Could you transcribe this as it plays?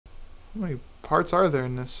How many parts are there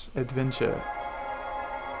in this adventure?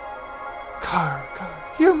 Car,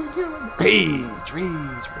 human. Rage.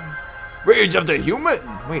 Rage of the human!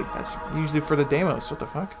 Wait, that's usually for the demos. What the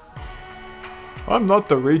fuck? I'm not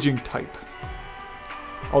the raging type.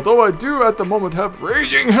 Although I do at the moment have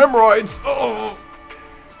raging hemorrhoids. Oh!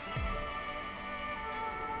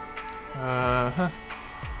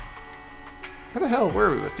 Where the hell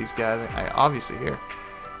were we with these guys? I obviously here.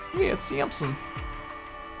 Hey, it's Samson.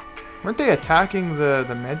 Weren't they attacking the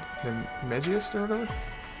Megius or whatever?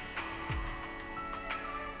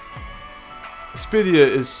 S.C.E.A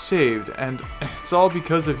is saved, and it's all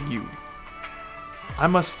because of you. I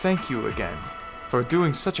must thank you again for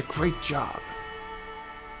doing such a great job.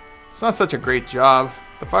 It's not such a great job.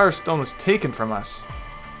 The Firestone was taken from us.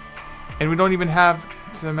 And we don't even have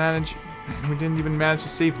to manage... We didn't even manage to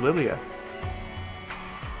save Lilia.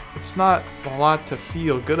 It's not a lot to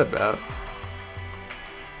feel good about.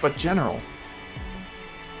 But General,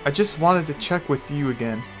 I just wanted to check with you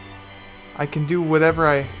again. I can do whatever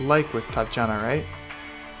I like with Tatiana, right?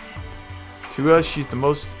 To us, she's the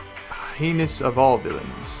most heinous of all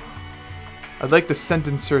villains. I'd like to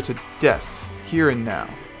sentence her to death, here and now.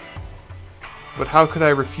 But how could I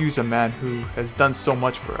refuse a man who has done so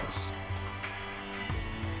much for us?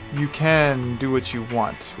 You can do what you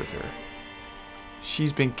want with her.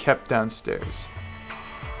 She's been kept downstairs.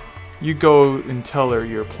 You go and tell her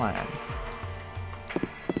your plan.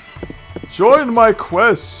 Join my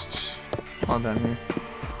quest! All down here.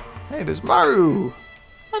 Hey, there's Maru!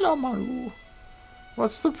 Hello, Maru.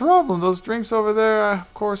 What's the problem? Those drinks over there,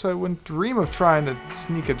 of course I wouldn't dream of trying to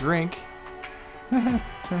sneak a drink.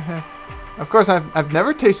 Of course, I've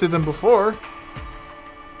never tasted them before.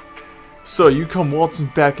 So, you come waltzing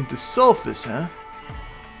back into Sulphus, huh?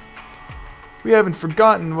 We haven't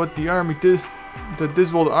forgotten what the army did, the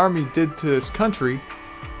Diswold army did to this country.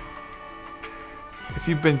 If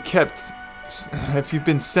you've been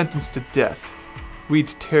sentenced to death, we'd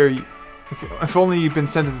tear you. If only you'd been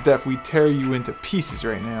sentenced to death, we'd tear you into pieces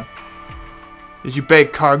right now. Did you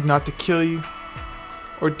beg Karg not to kill you,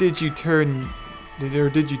 or did you turn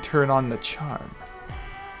on the charm?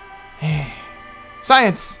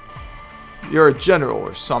 Science! You're a general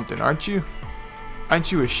or something, aren't you?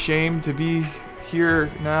 Aren't you ashamed to be here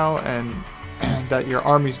now and that your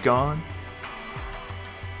army's gone?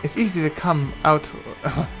 It's easy to come out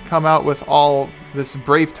with all this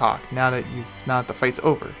brave talk now that the fight's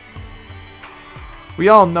over. We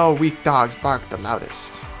all know weak dogs bark the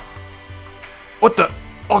loudest. What the?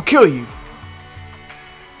 I'll kill you.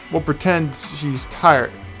 We'll pretend she's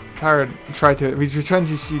tired. We pretend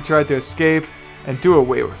she tried to escape and do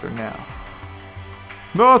away with her now.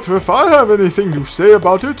 Not if I have anything to say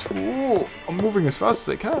about it. Ooh, I'm moving as fast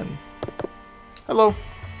as I can. Hello.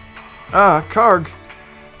 Ah, Karg.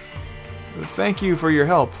 Thank you for your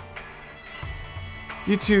help.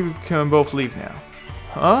 You two can both leave now.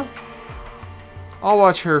 Huh? I'll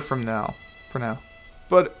watch her for now.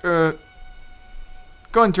 But, go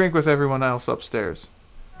and drink with everyone else upstairs.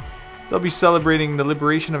 They'll be celebrating the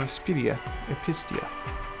liberation of S.C.E.A.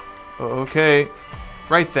 Okay.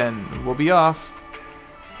 Right then, we'll be off.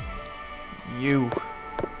 You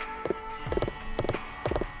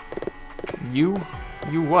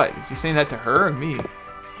what? Is he saying that to her or me?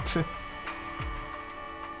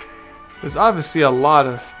 There's obviously a lot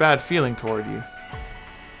of bad feeling toward you.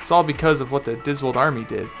 It's all because of what the Diswold army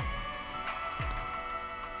did.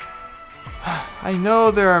 I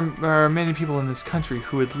know there are many people in this country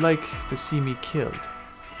who would like to see me killed.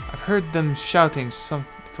 I've heard them shouting for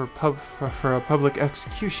a public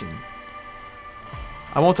execution.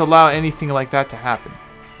 I won't allow anything like that to happen.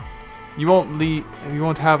 You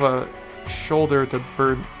won't have to shoulder the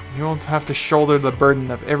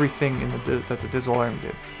burden of everything that the Diswold army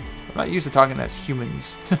did. I'm not used to talking as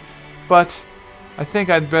humans, but I think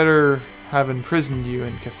I'd better have imprisoned you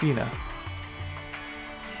in Kafina.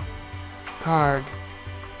 Karg,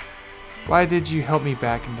 why did you help me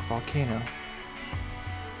back in the volcano?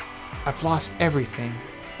 I've lost everything.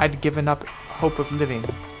 I'd given up hope of living.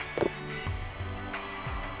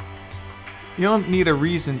 You don't need a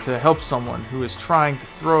reason to help someone who is trying to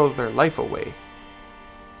throw their life away. ...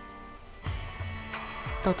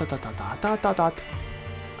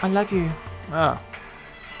 I love you. Oh.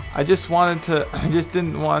 I just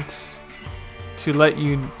didn't want to let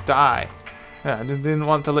you die. Yeah, I didn't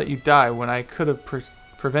want to let you die when I could have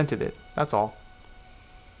prevented it. That's all.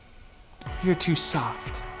 You're too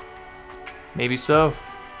soft. Maybe so.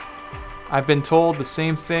 I've been told the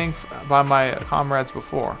same thing by my comrades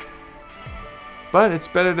before. But it's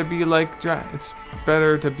better to be like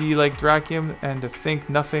Drakium and to think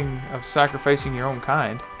nothing of sacrificing your own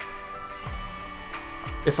kind.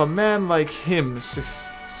 If a man like him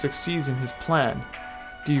succeeds in his plan,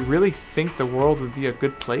 do you really think the world would be a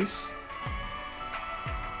good place?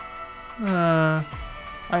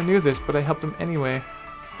 I knew this, but I helped him anyway.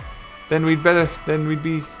 Then we'd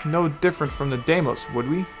be no different from the Deimos, would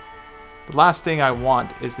we? The last thing I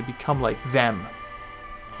want is to become like them.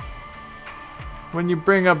 When you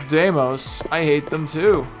bring up Deimos, I hate them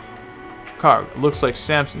too. Karg, it looks like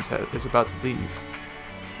Samson's head is about to leave.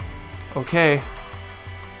 Okay.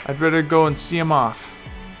 I'd better go and see him off.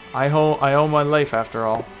 I owe my life after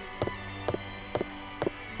all.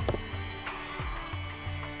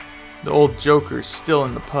 The old joker's still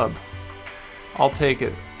in the pub. I'll take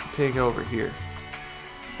over here.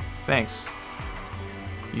 Thanks.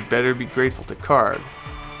 You'd better be grateful to Karg.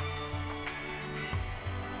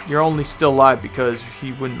 You're only still alive because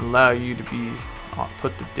he wouldn't allow you to be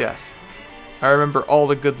put to death. I remember all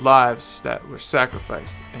the good lives that were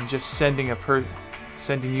sacrificed, and just sending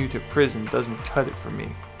you to prison doesn't cut it for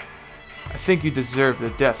me. I think you deserve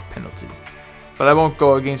the death penalty, but I won't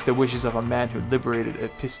go against the wishes of a man who liberated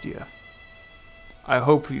S.C.E.A. I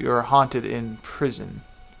hope you are haunted in prison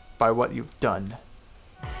by what you've done.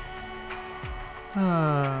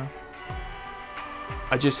 I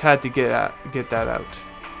just had to get that out.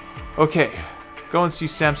 Okay, go and see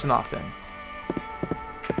Samson off then.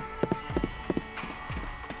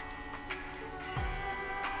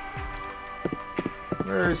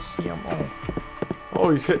 Where's CMO? Oh,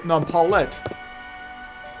 he's hitting on Paulette.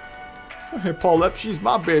 Hey, Paulette, she's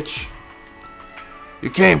my bitch. You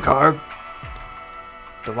came, Karg.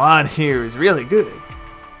 The wine here is really good.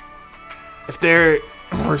 If there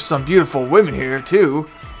were some beautiful women here, too,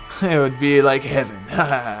 it would be like heaven.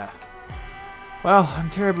 Well, I'm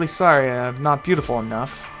terribly sorry I'm not beautiful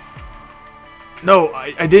enough. No,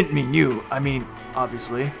 I didn't mean you. I mean,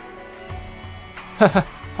 obviously.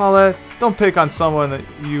 Paulette, don't pick on someone that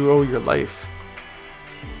you owe your life.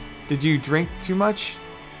 Did you drink too much?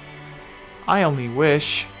 I only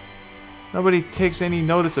wish. Nobody takes any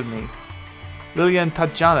notice of me. Lilia and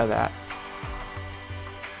Tatjana that.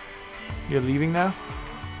 You're leaving now?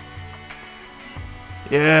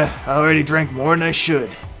 Yeah, I already drank more than I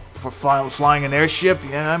should. For flying an airship,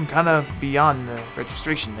 yeah, I'm kind of beyond the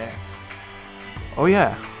registration there. Oh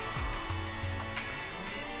yeah.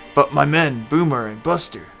 But my men, Boomer and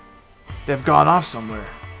Buster, they've gone off somewhere.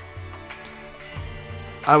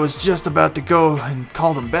 I was just about to go and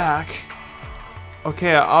call them back.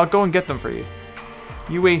 Okay, I'll go and get them for you.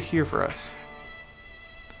 You wait here for us.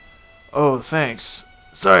 Oh, thanks.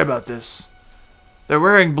 Sorry about this. They're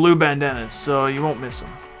wearing blue bandanas, so you won't miss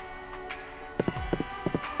them.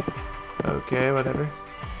 Okay, whatever.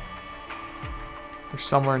 They're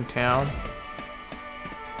somewhere in town.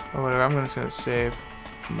 Or whatever, I'm just gonna save.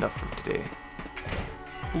 It's enough for today.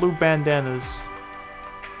 Blue bandanas.